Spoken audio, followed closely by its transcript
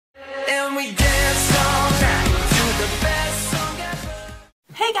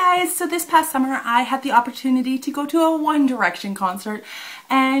guys, so this past summer I had the opportunity to go to a One Direction concert,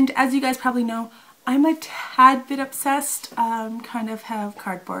 and as you guys probably know, I'm a tad bit obsessed. Kind of have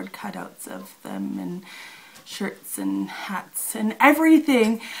cardboard cutouts of them and shirts and hats and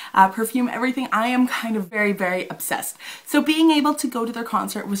everything, perfume, everything. I am kind of very, very obsessed. So being able to go to their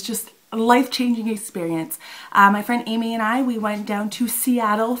concert was just a life-changing experience. My friend Amy and I, we went down to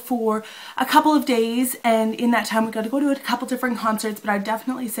Seattle for a couple of days, and in that time we got to go to a couple different concerts, but I'd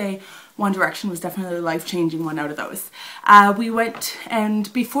definitely say One Direction was definitely a life-changing one out of those. We went,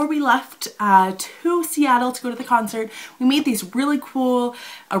 and before we left to Seattle to go to the concert, we made these really cool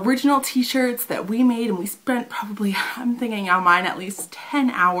original t-shirts that we made, and we spent probably, I'm thinking on mine, at least 10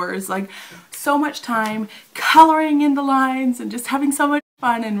 hours, like so much time coloring in the lines and just having so much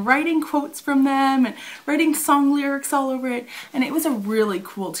fun and writing quotes from them and writing song lyrics all over it, and it was a really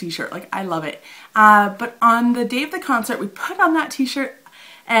cool t-shirt. Like, I love it. But on the day of the concert, we put on that t-shirt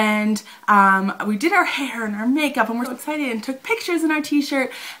and we did our hair and our makeup, and we're so excited, and took pictures in our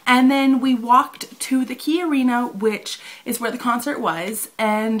t-shirt, and then we walked to the Key Arena, which is where the concert was,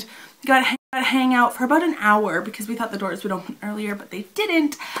 and got to hang out for about an hour because we thought the doors would open earlier, but they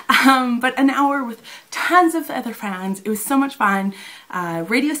didn't. But an hour with tons of other fans. It was so much fun.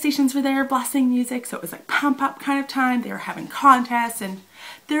 Radio stations were there blasting music, so it was like pump up kind of time. They were having contests, and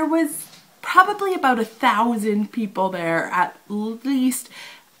there was probably about 1,000 people there at least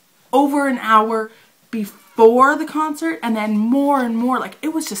over an hour before the concert, and then more and more. Like,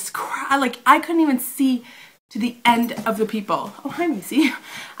 it was just like I couldn't even see to the end of the people. Oh, hi, Macy.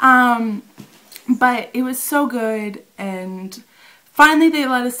 But it was so good, and finally they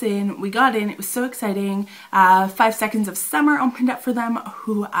let us in. We got in. It was so exciting. 5 Seconds of Summer opened up for them,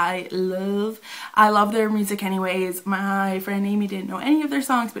 who I love. I love their music anyways. My friend Amy didn't know any of their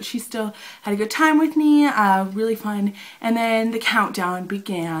songs, but she still had a good time with me. Really fun. And then the countdown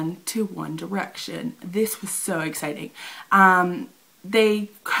began to One Direction. This was so exciting. They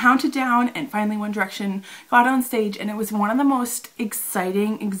counted down, and finally One Direction got on stage, and it was one of the most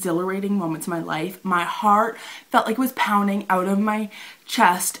exciting, exhilarating moments of my life. My heart felt like it was pounding out of my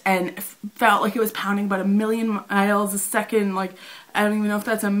chest, and felt like it was pounding about 1,000,000 miles a second. Like, I don't even know if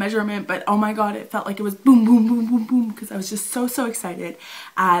that's a measurement, but oh my god, it felt like it was boom, boom, boom, boom, boom, because I was just so, so excited.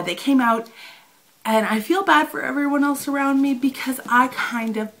 They came out, and I feel bad for everyone else around me because I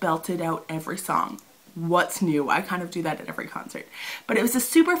kind of belted out every song. What's new? I kind of do that at every concert, but it was just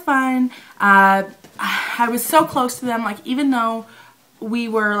super fun. I was so close to them, like, even though we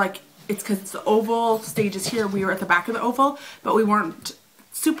were like, it's because the oval stage is here, we were at the back of the oval, but we weren't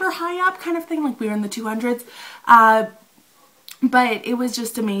super high up kind of thing, like we were in the 200s, but it was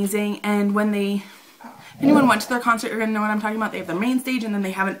just amazing. And when anyone went to their concert, you're gonna know what I'm talking about. They have the main stage, and then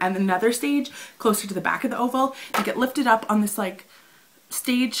they have another stage closer to the back of the oval. They get lifted up on this like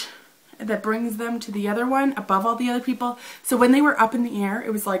stage that brings them to the other one above all the other people. So when they were up in the air,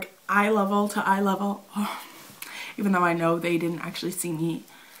 it was like eye level to eye level. Oh, even though I know they didn't actually see me,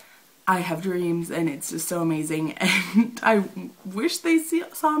 I have dreams, and it's just so amazing. And I wish they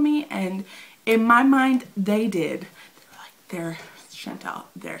saw me, and in my mind they did. They were like, there, Chantal,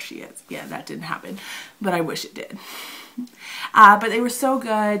 there she is. Yeah, that didn't happen, but I wish it did. But they were so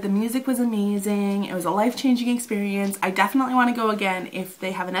good. The music was amazing. It was a life-changing experience. I definitely want to go again if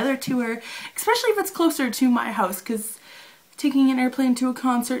they have another tour, especially if it's closer to my house, because taking an airplane to a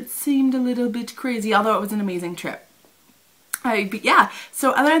concert seemed a little bit crazy, although it was an amazing trip. But yeah,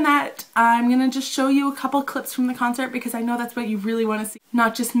 so other than that, I'm gonna just show you a couple clips from the concert, because I know that's what you really want to see,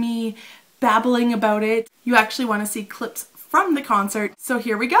 not just me babbling about it. You actually want to see clips from the concert, so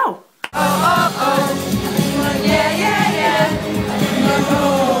here we go. Oh, oh, oh. Yeah, yeah, yeah.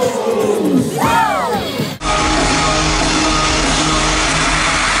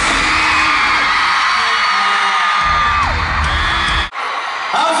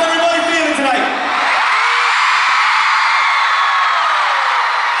 How's everybody feeling tonight?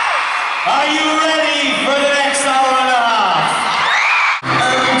 Are you ready for the next hour and a half?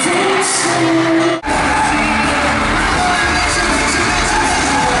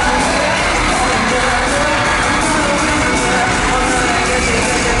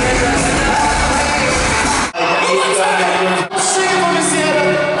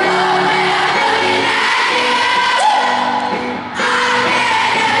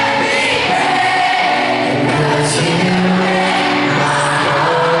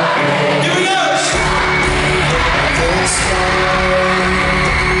 Here we go!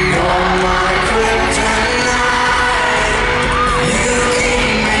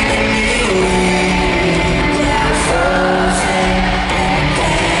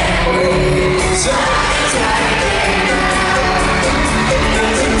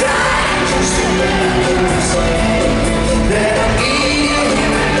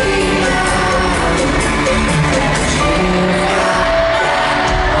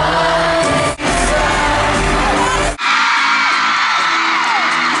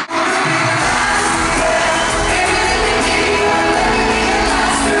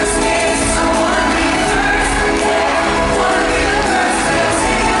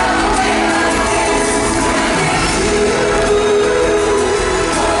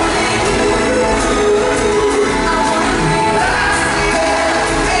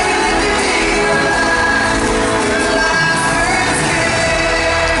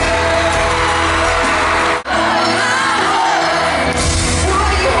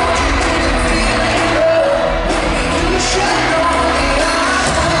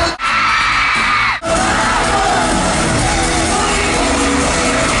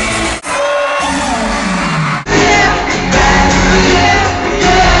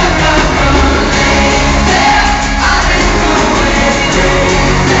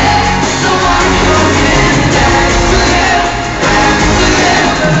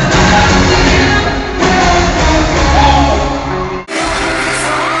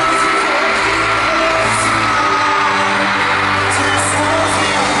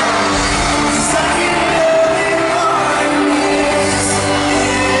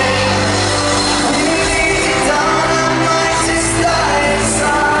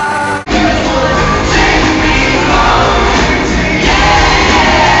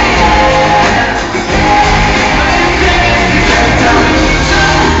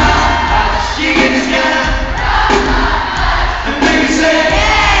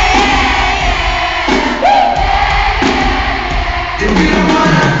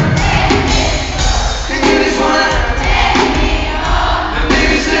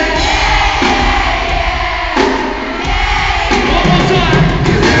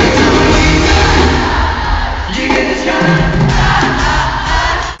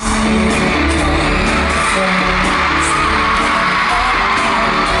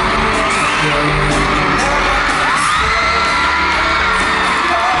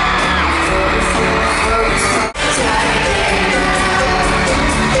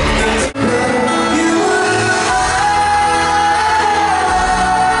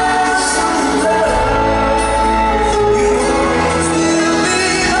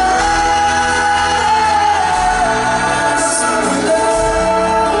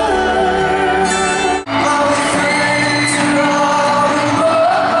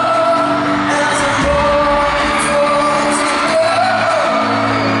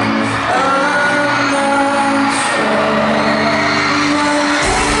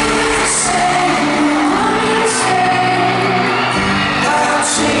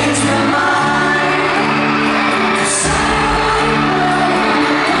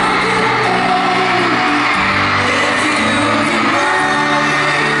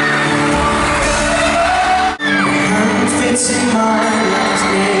 it's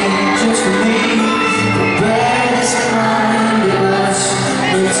made just for me. The bed is reminding us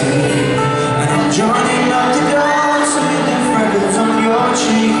of today. And I'm joining up the dots with the freckles on your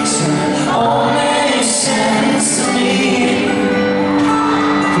cheeks. And it all makes sense to me.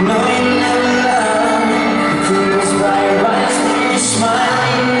 No, you never love. The crinkles by your eyes when you smile.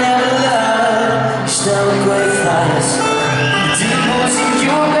 You never love. You still look great flies. The deep voice in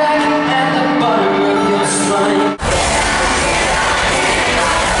your back at the bottom of your spine.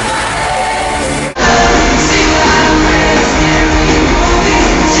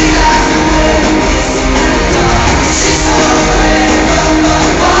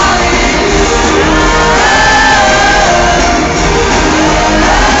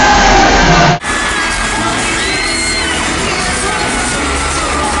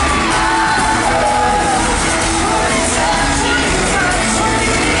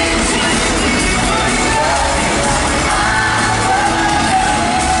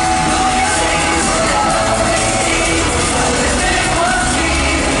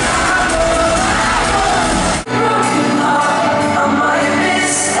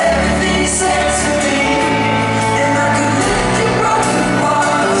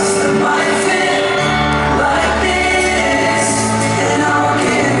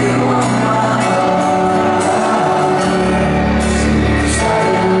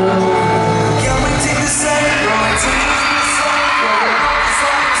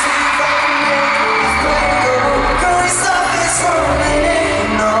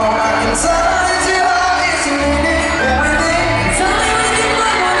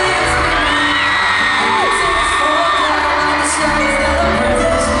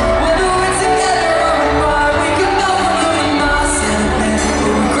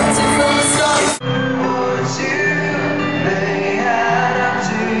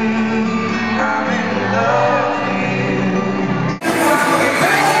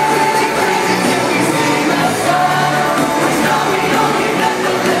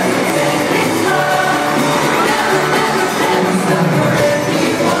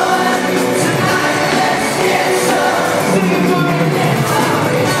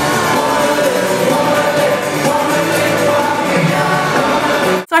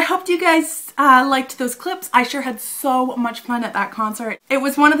 So I hope you guys liked those clips. I sure had so much fun at that concert. It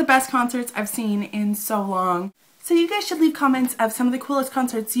was one of the best concerts I've seen in so long. So you guys should leave comments of some of the coolest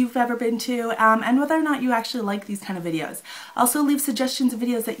concerts you've ever been to and whether or not you actually like these kind of videos. Also leave suggestions of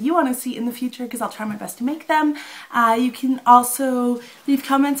videos that you want to see in the future because I'll try my best to make them. You can also leave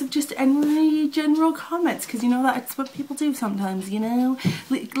comments of just any general comments because you know that's what people do sometimes, you know.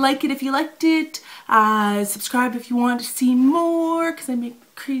 Like it if you liked it, subscribe if you want to see more because I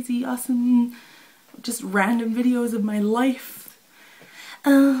make crazy, awesome, just random videos of my life.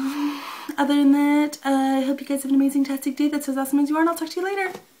 Other than that, I hope you guys have an amazing, tastic day that's as awesome as you are, and I'll talk to you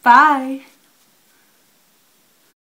later. Bye!